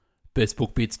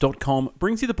BestBookBits.com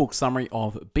brings you the book summary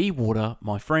of Be Water,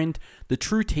 My Friend, The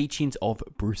True Teachings of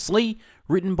Bruce Lee,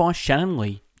 written by Shannon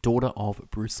Lee, daughter of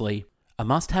Bruce Lee. A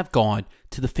must-have guide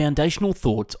to the foundational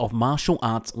thoughts of martial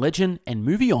arts legend and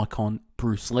movie icon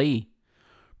Bruce Lee.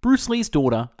 Bruce Lee's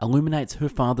daughter illuminates her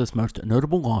father's most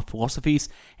notable life philosophies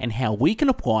and how we can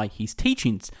apply his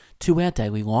teachings to our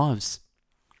daily lives.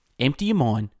 Empty your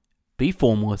mind, be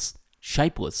formless,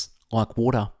 shapeless like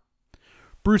water.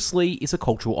 Bruce Lee is a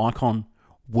cultural icon,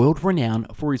 world-renowned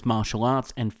for his martial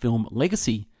arts and film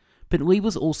legacy, but Lee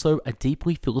was also a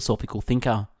deeply philosophical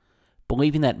thinker,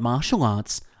 believing that martial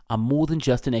arts are more than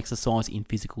just an exercise in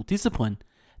physical discipline,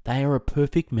 they are a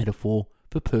perfect metaphor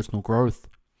for personal growth.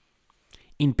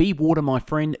 In Be Water, My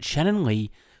Friend, Shannon Lee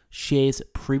shares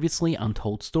previously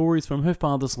untold stories from her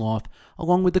father's life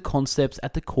along with the concepts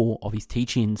at the core of his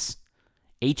teachings.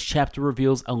 Each chapter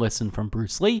reveals a lesson from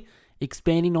Bruce Lee,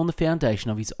 expanding on the foundation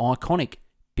of his iconic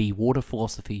Be Water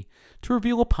philosophy to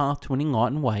reveal a path to an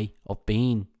enlightened way of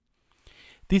being.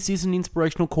 This is an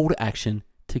inspirational call to action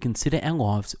to consider our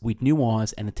lives with new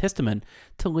eyes and a testament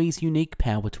to Lee's unique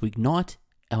power to ignite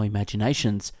our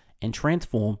imaginations and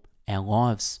transform our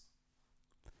lives.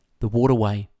 The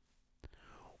Waterway.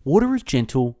 Water is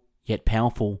gentle yet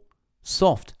powerful,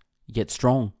 soft yet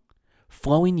strong,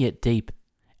 flowing yet deep,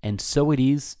 and so it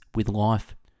is with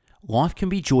life. Life can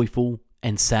be joyful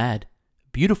and sad,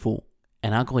 beautiful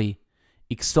and ugly,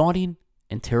 exciting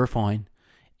and terrifying,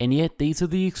 and yet these are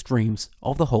the extremes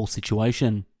of the whole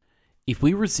situation. If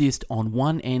we resist on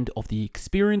one end of the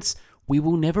experience, we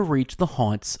will never reach the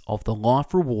heights of the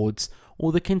life rewards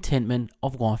or the contentment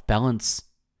of life balance.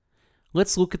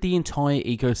 Let's look at the entire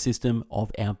ecosystem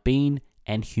of our being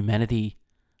and humanity.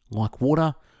 Like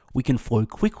water, we can flow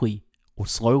quickly or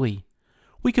slowly.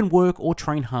 We can work or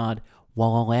train hard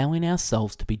while allowing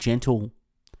ourselves to be gentle.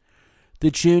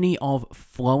 The journey of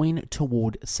flowing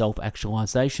toward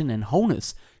self-actualization and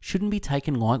wholeness shouldn't be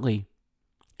taken lightly.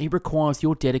 It requires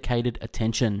your dedicated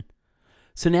attention.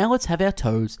 So now let's have our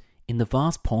toes in the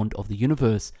vast pond of the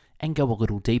universe and go a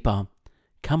little deeper.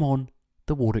 Come on,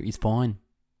 the water is fine.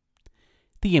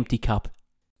 The empty cup.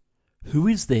 Who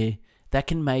is there that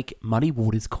can make muddy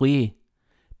waters clear?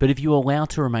 But if you allow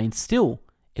it to remain still,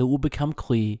 it will become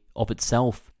clear of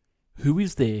itself. Who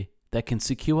is there that can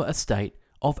secure a state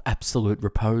of absolute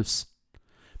repose?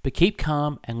 But keep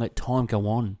calm and let time go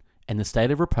on, and the state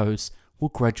of repose will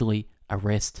gradually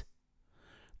arrest.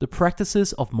 The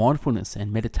practices of mindfulness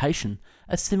and meditation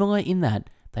are similar in that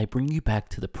they bring you back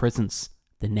to the presence,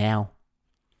 the now.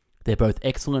 They're both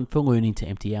excellent for learning to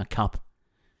empty our cup.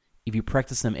 If you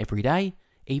practice them every day,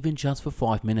 even just for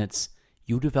 5 minutes,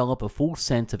 you'll develop a full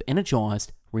sense of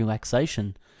energized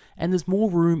relaxation, and there's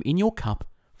more room in your cup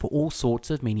for all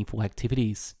sorts of meaningful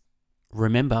activities.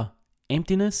 Remember,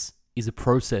 emptiness is a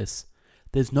process.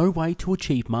 There's no way to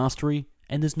achieve mastery,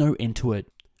 and there's no end to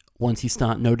it. Once you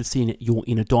start noticing your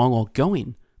inner dialogue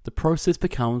going, the process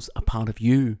becomes a part of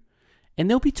you, and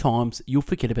there'll be times you'll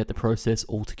forget about the process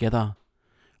altogether.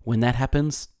 When that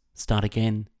happens, start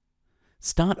again.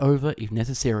 Start over if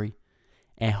necessary.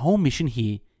 Our whole mission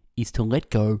here is to let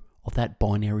go of that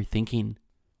binary thinking.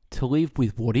 To live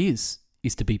with what is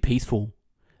to be peaceful.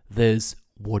 There's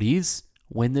what is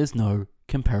when there's no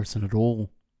comparison at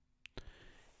all.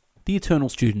 The Eternal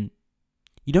Student.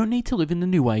 You don't need to live in the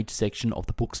New Age section of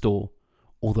the bookstore.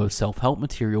 Although self-help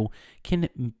material can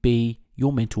be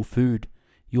your mental food,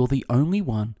 you're the only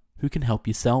one who can help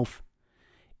yourself.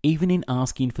 Even in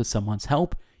asking for someone's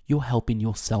help, you're helping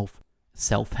yourself.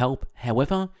 Self-help,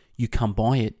 however, you come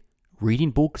by it.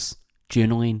 Reading books,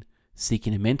 journaling,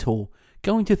 seeking a mentor,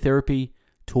 going to therapy,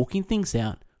 talking things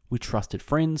out with trusted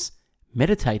friends,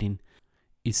 meditating,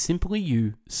 is simply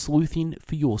you sleuthing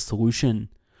for your solution,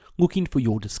 looking for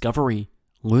your discovery,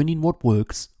 learning what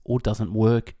works or doesn't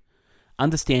work,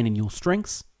 understanding your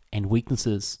strengths and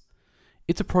weaknesses.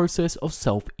 It's a process of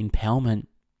self-empowerment.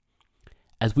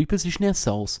 As we position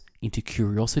ourselves into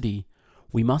curiosity,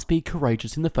 we must be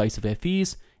courageous in the face of our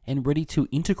fears and ready to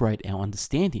integrate our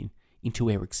understanding into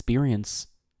our experience.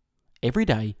 Every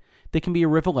day, there can be a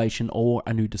revelation or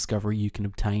a new discovery you can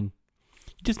obtain.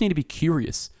 You just need to be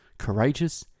curious,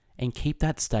 courageous, and keep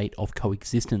that state of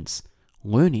coexistence.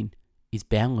 Learning is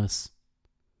boundless.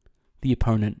 The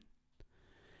Opponent.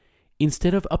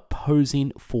 Instead of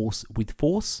opposing force with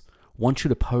force, one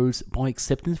should oppose by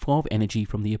accepting the flow of energy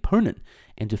from the opponent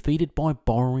and defeat it by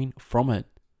borrowing from it.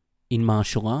 In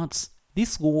martial arts,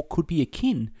 this law could be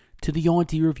akin to the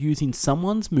idea of using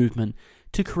someone's movement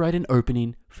to create an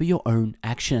opening for your own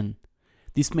action.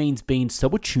 This means being so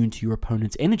attuned to your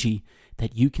opponent's energy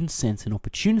that you can sense an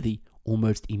opportunity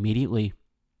almost immediately.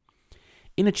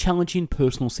 In a challenging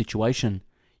personal situation,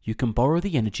 you can borrow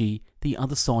the energy the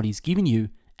other side is giving you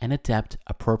and adapt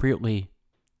appropriately.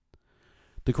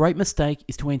 The great mistake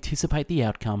is to anticipate the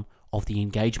outcome of the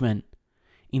engagement.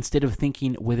 Instead of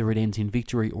thinking whether it ends in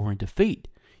victory or in defeat,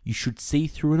 you should see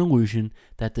through an illusion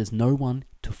that there's no one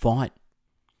to fight.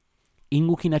 In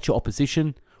looking at your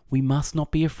opposition, we must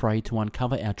not be afraid to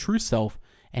uncover our true self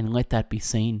and let that be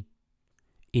seen.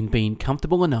 In being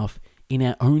comfortable enough in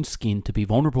our own skin to be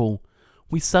vulnerable,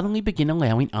 we suddenly begin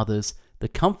allowing others the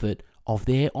comfort of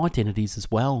their identities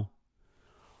as well.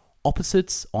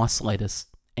 Opposites isolate us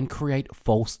and create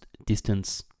false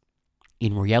distance.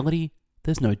 In reality,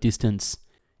 there's no distance.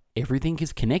 Everything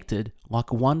is connected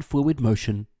like one fluid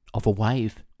motion of a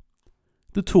wave.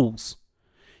 The tools.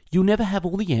 You'll never have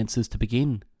all the answers to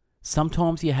begin.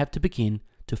 Sometimes you have to begin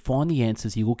to find the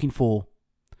answers you're looking for.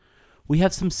 We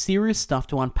have some serious stuff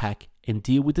to unpack and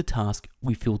deal with the task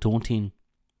we feel daunting.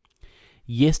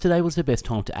 Yesterday was the best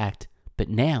time to act, but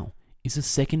now is the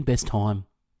second best time.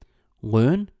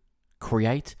 Learn,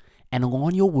 create, and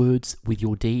align your words with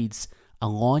your deeds.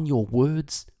 Align your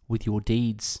words with your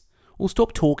deeds. Or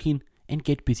stop talking and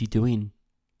get busy doing.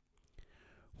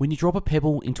 When you drop a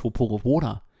pebble into a pool of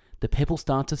water, the pebble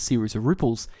starts a series of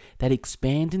ripples that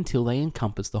expand until they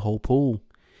encompass the whole pool.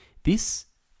 This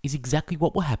is exactly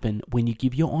what will happen when you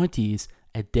give your ideas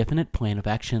a definite plan of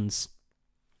actions.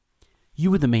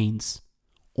 You are the means.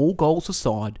 All goals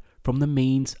aside from the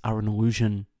means are an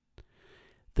illusion.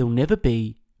 There'll never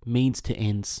be means to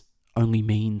ends, only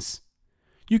means.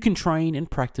 You can train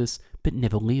and practice but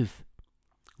never live.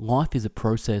 Life is a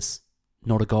process,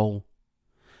 not a goal.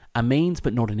 A means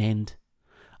but not an end.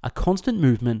 A constant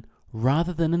movement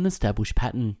rather than an established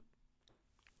pattern.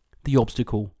 The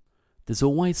obstacle. There's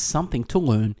always something to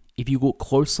learn if you look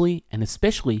closely and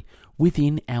especially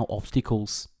within our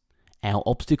obstacles. Our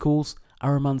obstacles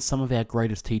are among some of our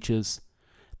greatest teachers.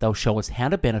 They'll show us how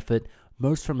to benefit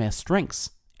most from our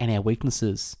strengths and our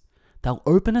weaknesses. They'll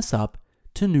open us up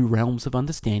to new realms of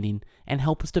understanding and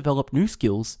help us develop new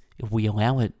skills if we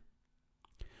allow it.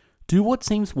 Do what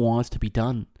seems wise to be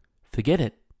done. Forget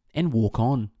it and walk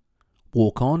on.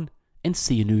 Walk on and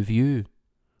see a new view.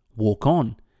 Walk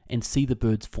on and see the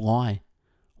birds fly.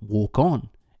 Walk on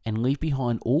and leave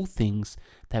behind all things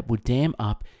that would dam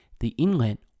up the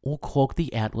inlet or clog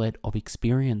the outlet of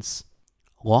experience.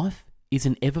 Life is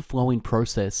an ever-flowing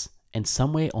process, and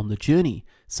somewhere on the journey,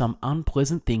 some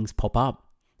unpleasant things pop up.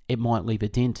 It might leave a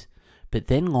dent, but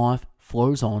then life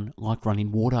flows on like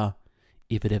running water.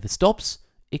 If it ever stops,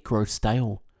 it grows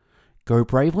stale. Go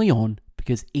bravely on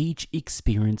because each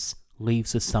experience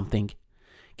leaves us something.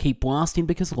 Keep blasting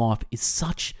because life is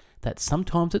such that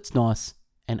sometimes it's nice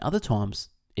and other times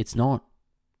it's not.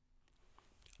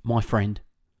 My friend,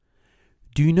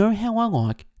 do you know how I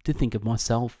like to think of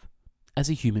myself as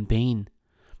a human being?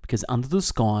 Because under the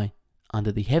sky,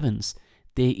 under the heavens,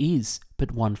 there is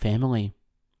but one family.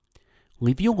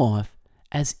 Live your life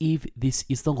as if this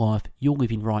is the life you're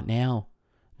living right now,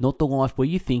 not the life where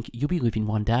you think you'll be living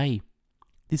one day.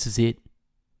 This is it.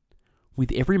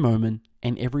 With every moment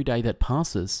and every day that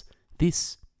passes,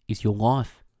 this is your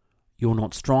life. You're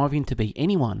not striving to be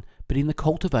anyone, but in the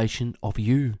cultivation of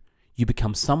you, you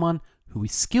become someone who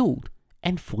is skilled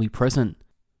and fully present.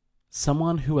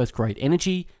 Someone who has great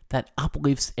energy that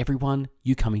uplifts everyone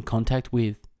you come in contact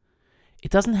with.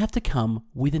 It doesn't have to come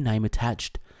with a name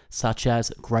attached, such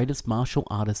as greatest martial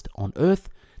artist on earth,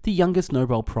 the youngest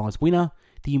Nobel Prize winner,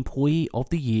 the employee of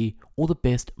the year, or the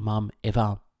best mum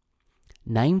ever.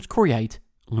 Names create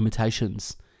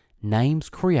limitations. Names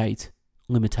create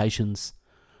limitations.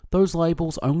 Those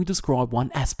labels only describe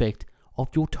one aspect of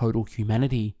your total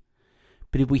humanity.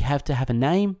 But if we have to have a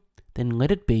name, then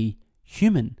let it be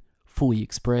human, fully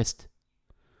expressed.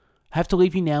 I have to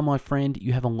leave you now, my friend.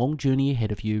 You have a long journey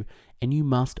ahead of you, and you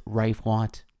must rave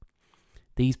light.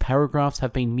 These paragraphs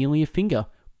have been merely a finger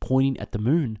pointing at the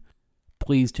moon.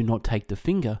 Please do not take the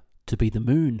finger to be the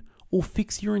moon, or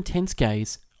fix your intense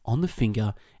gaze on the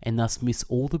finger and thus miss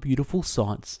all the beautiful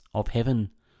sights of heaven.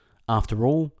 After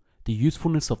all, the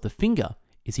usefulness of the finger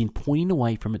is in pointing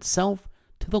away from itself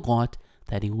to the light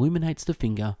that illuminates the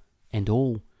finger and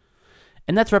all.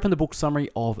 And that's wrapping the book summary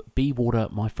of Be Water,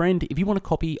 my friend. If you want a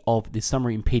copy of this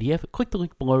summary in PDF, click the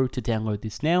link below to download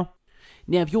this now.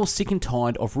 Now, if you're sick and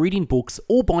tired of reading books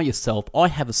all by yourself, I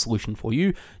have a solution for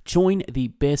you. Join the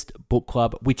Best Book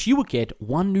Club, which you will get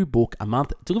one new book a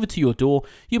month delivered to your door.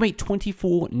 You'll meet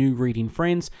 24 new reading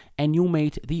friends, and you'll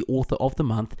meet the author of the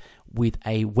month with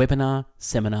a webinar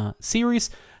seminar series,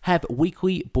 have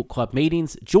weekly book club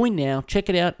meetings. Join now. Check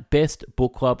it out. Best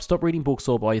Book Club. Stop reading books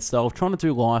all by yourself, trying to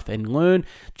do life and learn.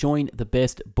 Join the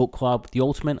Best Book Club, the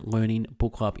ultimate learning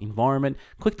book club environment.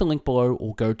 Click the link below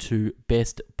or go to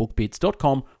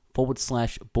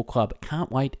bestbookbits.com/book club.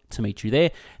 Can't wait to meet you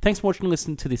there. Thanks for watching and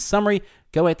listening to this summary.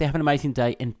 Go out there, have an amazing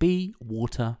day, and be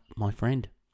water, my friend.